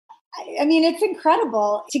I mean, it's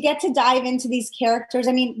incredible to get to dive into these characters.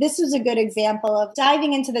 I mean, this was a good example of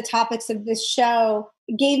diving into the topics of this show.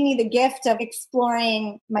 It gave me the gift of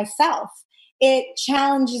exploring myself. It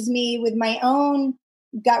challenges me with my own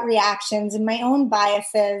gut reactions and my own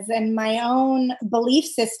biases and my own belief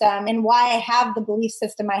system and why I have the belief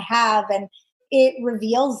system I have. And it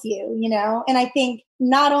reveals you, you know? And I think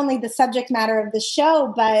not only the subject matter of the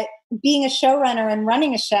show, but being a showrunner and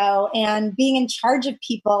running a show and being in charge of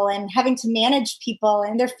people and having to manage people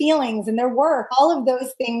and their feelings and their work, all of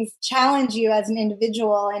those things challenge you as an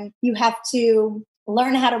individual, and you have to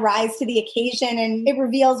learn how to rise to the occasion. And it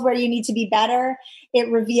reveals where you need to be better. It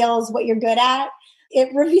reveals what you're good at. It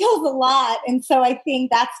reveals a lot. And so I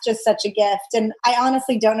think that's just such a gift. And I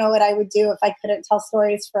honestly don't know what I would do if I couldn't tell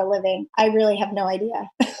stories for a living. I really have no idea.